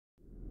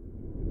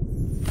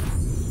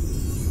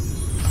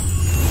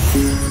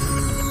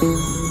Stop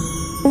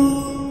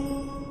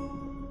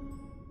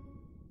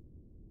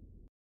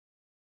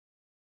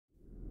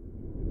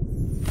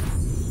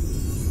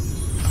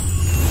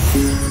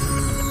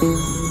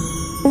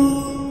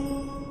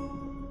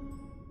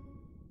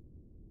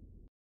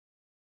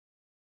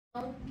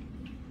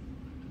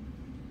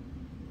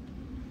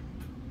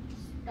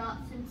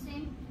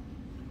sensing.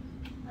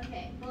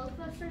 Okay, both of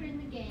us are in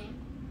the game.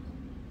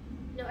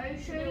 No, are you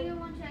sure you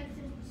want to exit?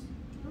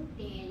 No,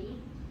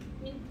 Daddy.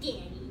 No,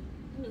 Daddy.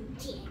 No,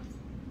 Daddy.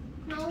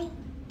 No.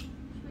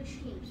 Switch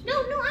teams. No, I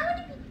want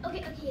to be.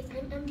 Okay, yes,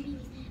 I'm BB.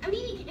 I'm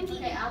BB.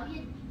 Okay, I'll be a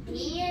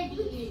Daddy.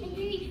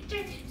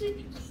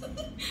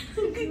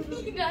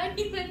 You got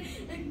me, but.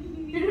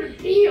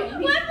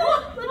 One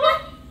more.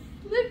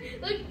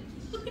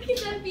 Look at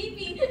that BB.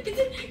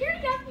 You're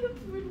not good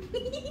for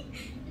me.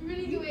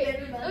 Really good.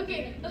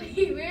 Okay,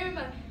 where am I?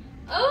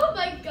 Oh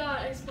my god,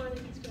 I spawned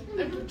in this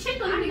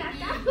crib. I'm not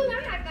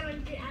gonna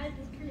get out of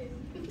this crib.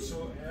 So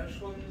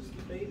Ashlyn is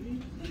the baby?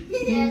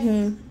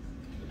 Yes.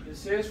 It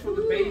says for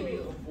the baby,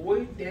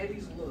 avoid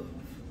daddy's love.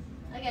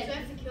 Okay, do I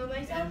have to kill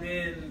myself? And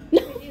then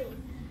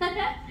I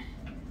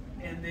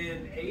do.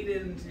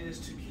 Aiden's is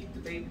to keep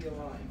the baby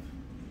alive.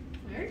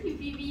 Where are you,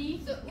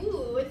 BB? So,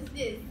 ooh, what's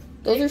this?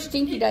 Those are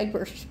stinky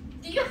diapers.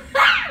 Look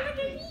at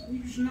me. You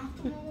just knocked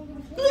them all over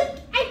the floor. Look,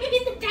 I'm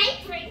in the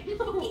diaper.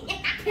 Open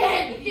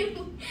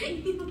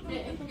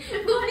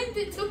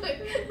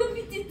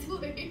the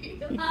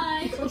door.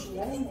 Hi. Such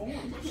long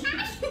arms.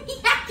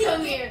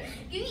 Come here.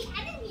 Get me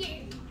out of here.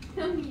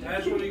 Come here.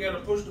 That's when you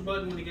gotta push the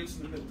button when he gets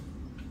in the middle.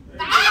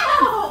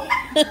 Ow!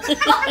 Look at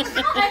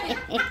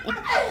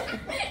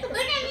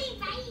me,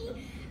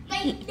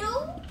 bye. No,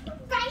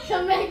 bye.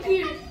 Come back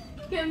here.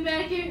 Come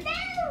back here. No.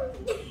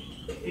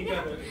 He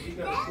got a slip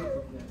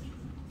up that.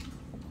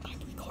 I'm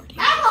recording.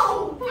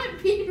 Ow! What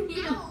people?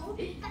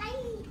 Bye.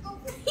 Oh,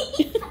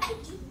 bye.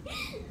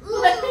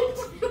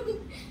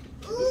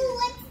 Ooh,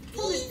 what's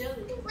these?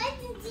 What's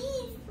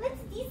these?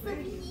 What's these so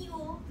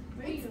meal?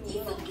 What's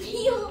these so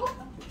meal?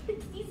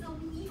 What's these so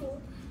meal?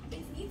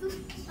 What's these so meal?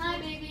 Hi,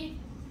 baby.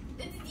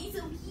 What's these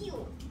so meal?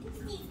 What's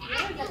these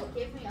You're gonna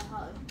give me a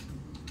hug.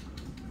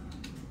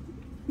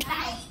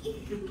 Bye.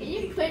 Can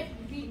you quit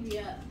beating me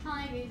up?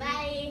 Hi, baby.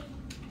 Bye.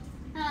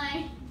 Hi.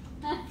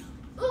 Ooh,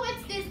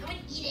 what's this? I'm gonna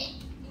eat it.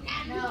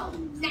 No.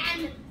 Nom.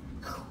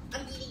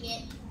 I'm eating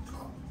it.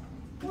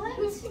 What?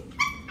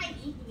 I'm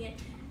eating it.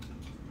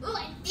 Ooh,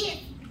 what's this?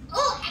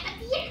 Oh, I'm up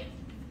here.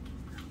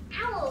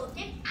 Ow,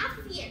 get out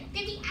of here.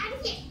 Get me out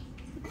of here.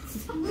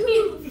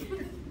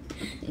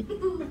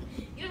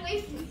 Get away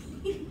from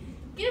me.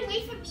 Get away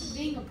from me.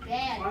 Being a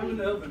bad. Climb in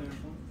the oven,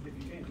 Ashlyn, if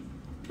you can.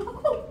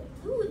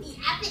 Ooh, the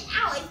oven.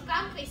 Ow, I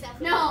found myself.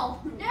 No.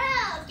 No,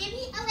 get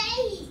me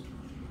away.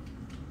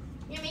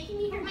 You're making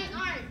me hurt my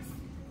arms.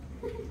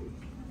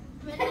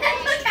 Run away.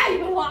 Look how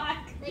you walk.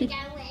 Like,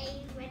 get away.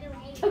 Run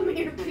away. Come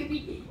here,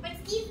 baby.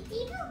 What's these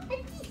people?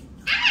 What's these?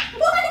 Ah!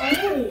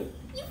 Oh!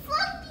 You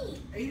flung me.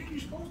 Aiden, you're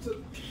supposed to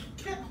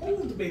can't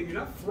hold the baby,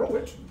 not throw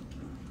it.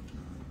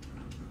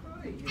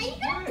 Hi, Are you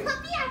hi. gonna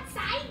put me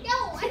outside? No,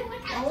 I don't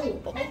want to.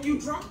 Oh, you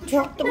dropped the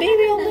Drop the baby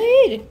on the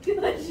head.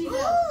 Ooh,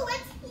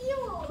 what's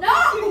heel? No.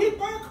 Get hit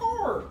by a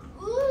car.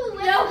 Ooh,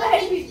 what's No,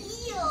 baby.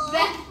 heel?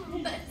 Bad.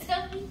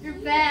 What's You're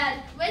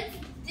bad. What's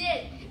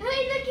this?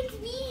 Hey, look, it's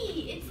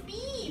me. It's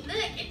me.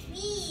 Look, it's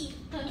me.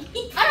 I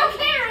don't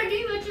care. I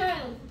gave you a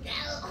child. No.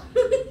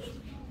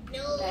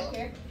 No. Back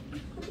here.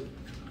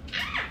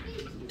 Ah!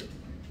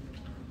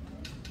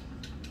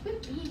 Quit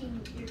beating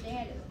your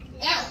dad.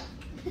 No.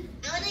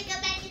 I want to go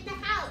back in the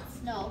house.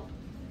 No.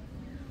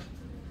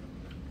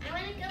 I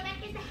want to go back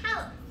in the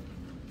house.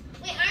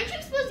 Wait, aren't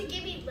you supposed to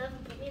give me love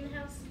and put me in the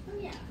house? Oh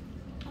yeah.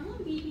 Come on,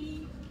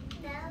 baby.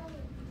 No.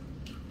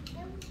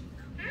 No.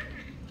 Ah.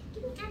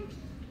 Give me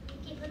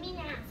okay, put me in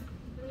the house.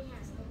 Put me in the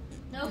house.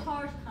 No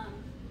cars come.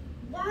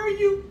 Why are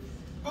you?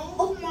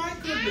 Oh my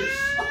goodness.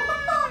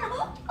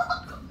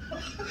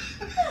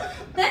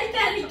 Make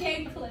that a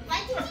game clip.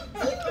 What did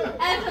you do?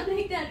 I have to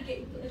make that a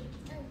game clip.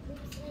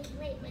 Oh, oops,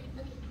 wait.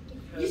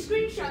 Okay. You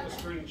screenshot Take a that.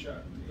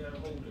 screenshot. You gotta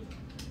hold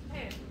it.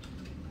 Here.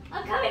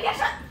 I'm coming, get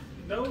shot.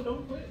 No,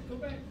 don't quit. Go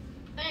back.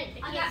 I I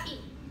can't got- see.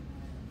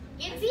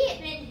 Can't see it.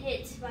 Been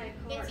hit by a car.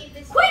 Can't see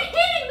this. Quit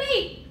hitting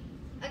me!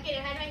 Okay,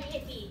 now how do I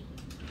hit B?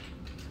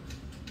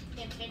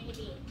 Yeah, can't hit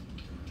B.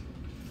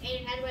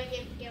 Aiden, how do I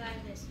get out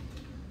of this?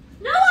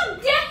 No, I'm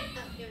dead! Oh,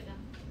 here we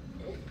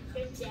go.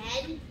 You're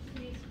dead?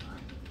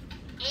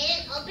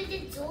 Aiden, open the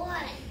door.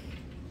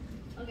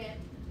 Okay.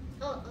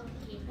 Oh,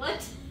 okay.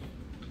 What?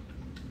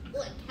 Oh,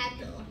 a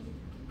candle.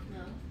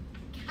 No.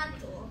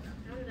 Candle.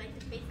 I would like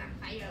the place on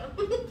fire.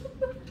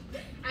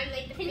 I would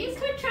like the Can you place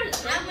quit trying to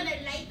I'm gonna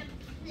light the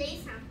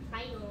place on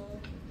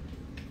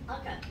fire.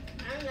 Okay.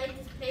 I don't like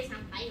this place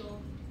on fire.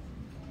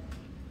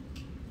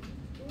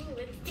 Ooh,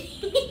 what's this?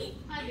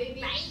 Hi,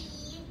 baby.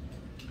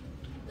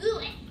 Bye. Ooh,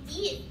 what's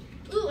this?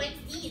 Ooh, what's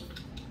this?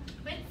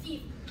 What's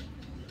this?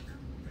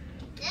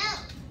 No.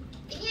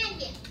 Get me out of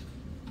here.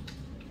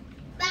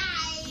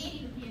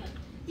 Bye.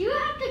 You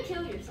have to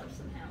kill yourself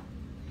somehow.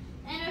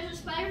 And there's a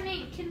spider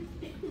named Kim.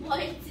 What?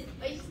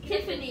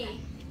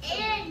 Tiffany.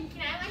 And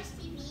can I watch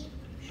TV?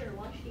 Sure,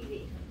 watch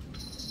TV.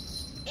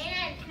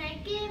 And can I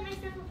get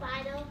myself a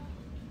bottle?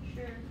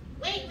 Sure.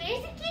 Wait,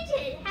 where's the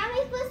kitchen? How am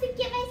I supposed to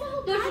get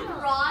myself a There's a bottle?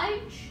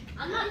 garage.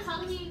 I'm not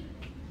telling you.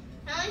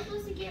 How am I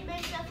supposed to get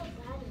myself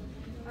a bottle?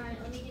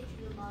 Alright, let me get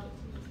you the bottle.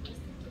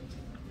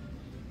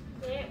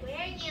 Where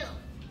are you?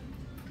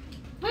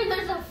 Wait,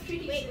 there's a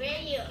freezer. Wait, where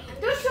are you?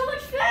 There's so much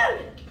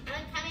food.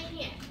 I'm coming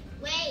here.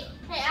 Wait.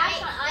 Hey,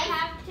 Ashley, I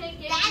have to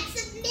get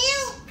That's the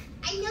milk.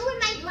 I know where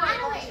my you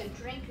bottle are is. going to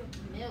drink of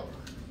milk.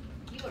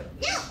 You are.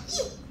 No,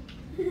 you.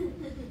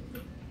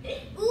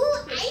 Ooh,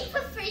 I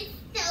prefer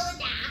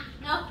soda.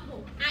 No.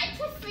 I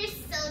prefer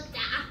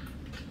soda.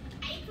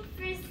 I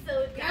prefer You're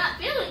soda. not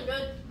feeling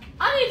good.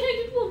 I need to take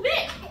you to a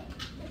vet.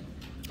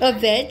 A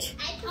vet? I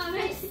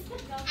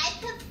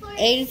prefer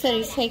Aiden said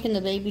he's soda. taking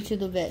the baby to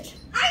the vet.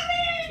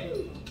 I'm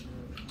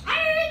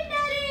in,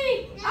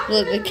 Daddy.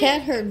 Look, the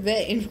cat heard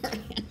vet and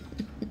ran.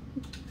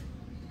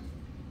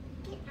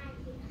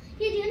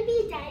 You're gonna be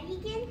a daddy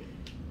again?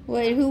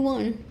 Wait, who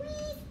won?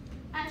 Please.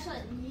 Ashley,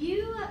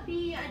 you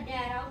be a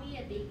dad. I'll be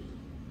a baby.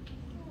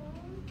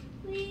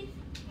 Please.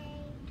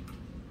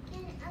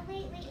 Okay.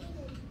 Wait,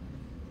 Eden.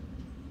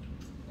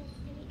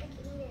 Okay,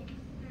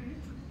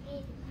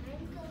 Eden.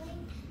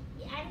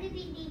 I'm gonna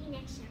be baby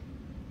next time.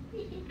 I'm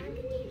gonna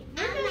be baby. I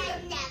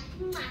love that.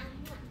 Mwah,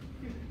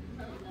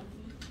 mwah.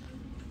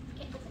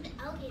 Okay, open it.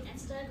 Okay,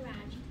 that's the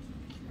garage.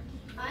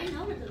 I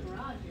know where the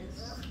garage is.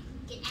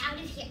 Get out of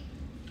here.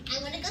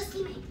 I wanna go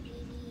see my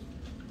baby.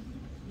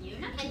 You're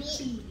not Come a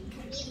here. baby.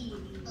 Come here.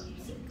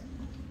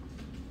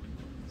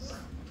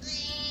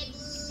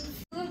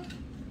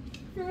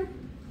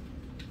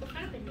 What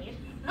kind of banana?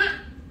 What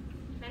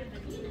kind of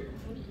banana?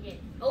 What do you get?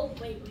 Oh,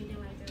 wait, no,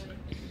 I throw it.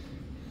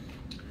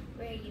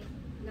 Where are you?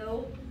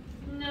 No.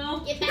 No.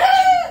 Get back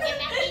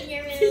in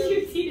your room. Did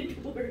you see the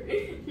door?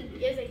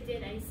 Yes, I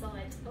did. I saw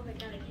it. Oh my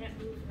god, I can't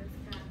move. I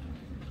forgot.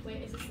 Wait,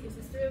 is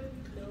this through?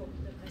 No,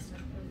 that's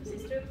not. Is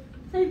this through?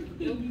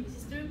 Nope. Is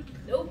this through?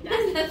 Nope.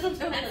 That's the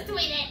toilet. That's the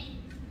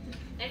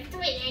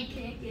toilet.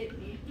 Can't get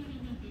me.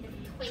 That's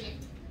the toilet.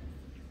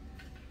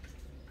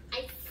 I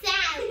said.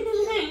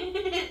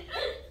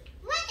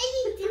 What are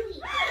you doing?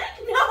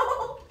 No.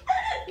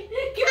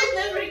 You'll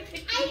never get me.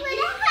 I want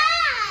a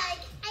hug.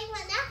 I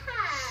want a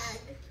hug.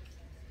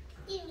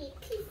 Give me a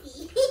kissy.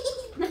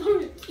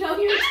 No,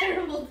 you're a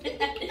terrible dad.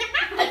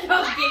 I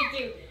don't get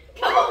you.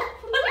 Come on.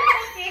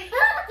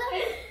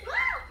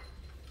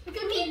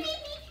 Come here, baby.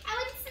 I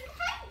want some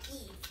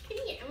huggies.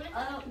 Come here. I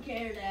don't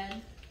care, Dad.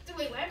 So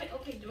wait, why am I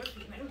opening the door for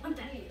you? I don't want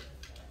that here.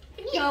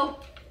 Come here. Go.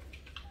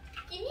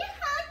 Give me a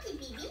huggy,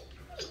 baby.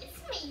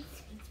 It's my sweet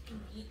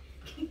baby.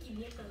 Give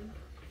me a hug.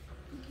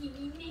 Give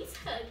me a nice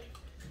hug.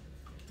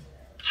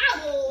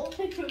 Ow!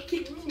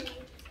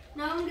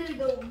 Now I'm gonna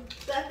go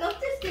back up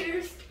the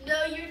stairs. No,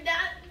 you're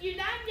not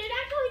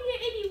going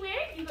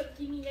anywhere. You go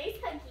give me a nice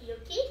huggy,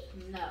 okay?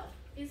 No.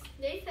 This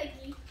nice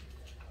huggy.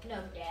 No,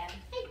 Dad.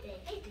 I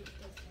did this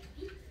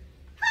huggy.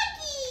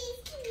 Huggies!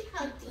 Give me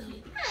huggy.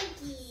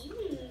 Huggy.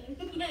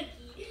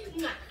 Huggy.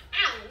 Mwah.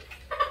 Ow!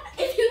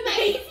 It's my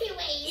easy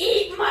way.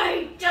 Eat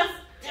my just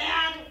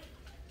Dad.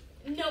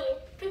 No,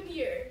 come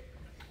here.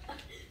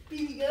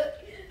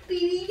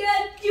 Baby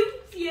got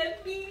juice, yeah.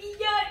 Baby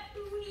got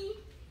booty.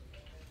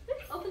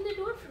 Open the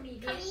door for me,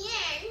 Come Dad.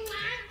 here.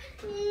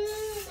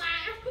 Mwah.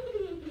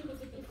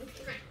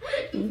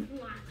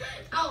 Mwah.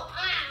 Oh,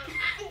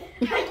 ow.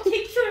 I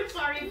take short,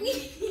 sorry.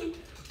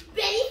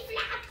 Belly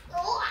flap.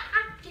 Oh,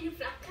 belly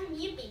flap. Come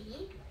here,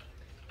 baby.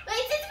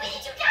 Wait, since when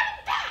did you come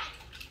back?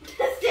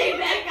 Stay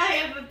back, I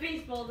have a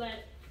baseball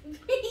bat. Don't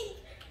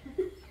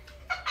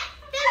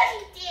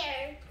you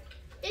dare.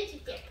 Don't you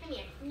dare. Come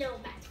here. No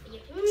bats for you.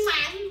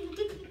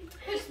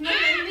 There's no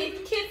baby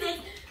kisses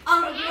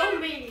on a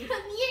grown baby.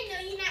 Come here. No,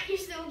 you're not. You're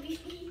so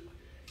baby.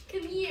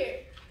 Come here.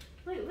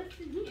 Wait, what's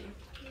in here?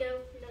 No,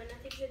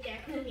 nothing's in there.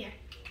 Come here.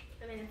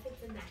 I mean,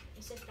 nothing's in that.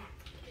 It's just that.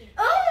 Come here.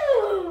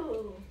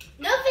 Oh!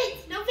 No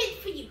fins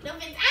for you. No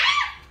fins.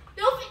 Ah!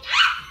 No fins.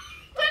 Ah!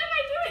 What am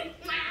I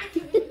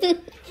doing?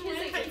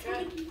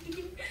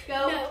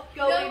 Go, No,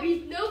 go, no,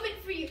 baby. No fit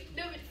for you.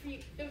 No fit for you.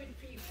 No fit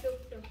for you. No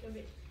fit. No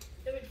fit.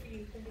 No fit for you.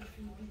 No fit for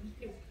you.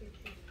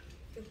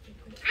 No fit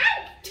for you. Ow!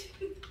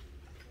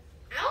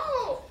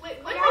 Ow! Wait,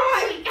 what am I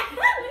doing?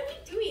 What are we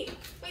doing?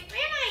 Wait,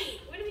 where am I?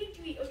 What are we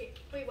doing? Okay,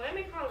 wait, why am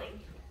I crawling?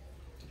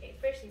 Okay,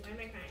 firstly, why am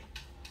I crying?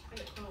 I'm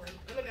crawling.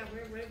 Oh my god,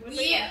 where am I?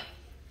 Yeah.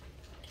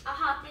 I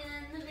hopped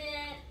in the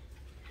vent.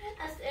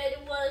 I said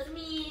it was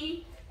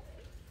me.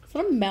 Is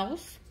that a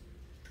mouse?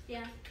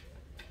 Yeah.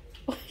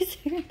 Why is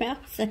there a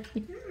mouse in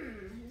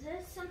here? Is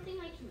that something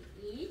I can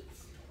eat?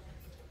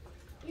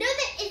 No,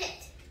 there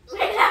isn't.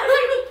 Wait, how do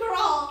I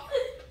crawl?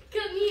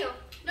 Come here.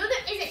 No,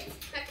 there isn't.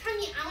 Now come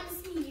here. I want to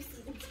see you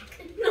see them.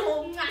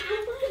 No.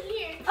 Come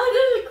here.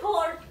 Under the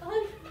car.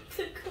 Under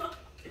the car.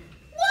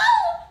 Whoa!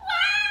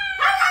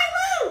 How Wow! did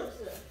I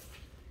lose?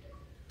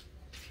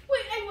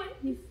 Wait, I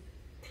won.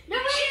 No,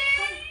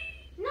 wait.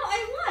 No,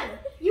 I won.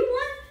 You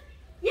won?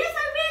 Yes,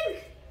 I win.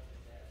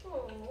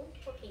 Oh,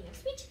 okay, now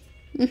switch.